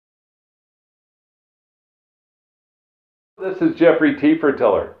This is Jeffrey T.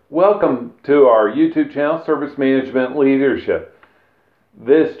 Fertiller. Welcome to our YouTube channel, Service Management Leadership.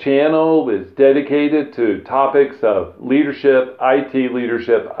 This channel is dedicated to topics of leadership,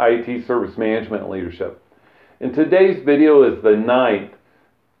 IT service management leadership. And today's video is the 9th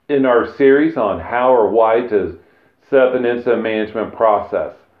in our series on how or why to set up an incident management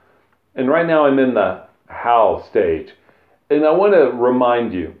process. And right now I'm in the how stage. And I want to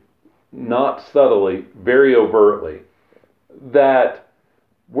remind you, not subtly, very overtly, that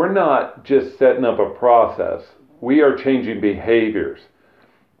we're not just setting up a process. We are changing behaviors.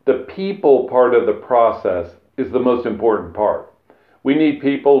 The people part of the process is the most important part. We need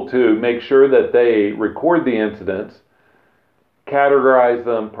people to make sure that they record the incidents, categorize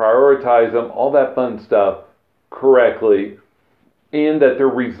them, prioritize them, all that fun stuff correctly, and that they're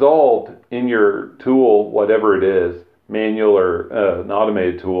resolved in your tool, whatever it is, manual or an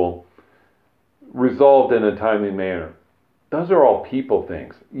automated tool, resolved in a timely manner. Those are all people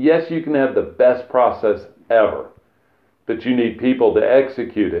things. Yes, you can have the best process ever, but you need people to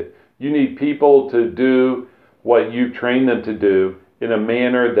execute it. You need people to do what you've trained them to do in a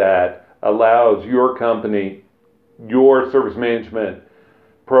manner that allows your company, your service management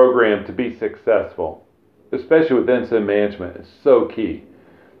program to be successful, especially with incident management. It's so key.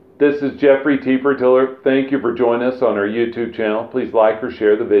 This is Jeffrey T. Fertiller. Thank you for joining us on our YouTube channel. Please like or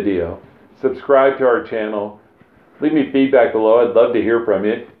share the video. Subscribe to our channel. Leave me feedback below. I'd love to hear from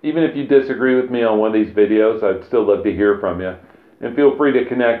you. Even if you disagree with me on one of these videos, I'd still love to hear from you. And feel free to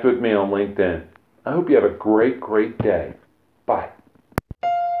connect with me on LinkedIn. I hope you have a great day. Bye.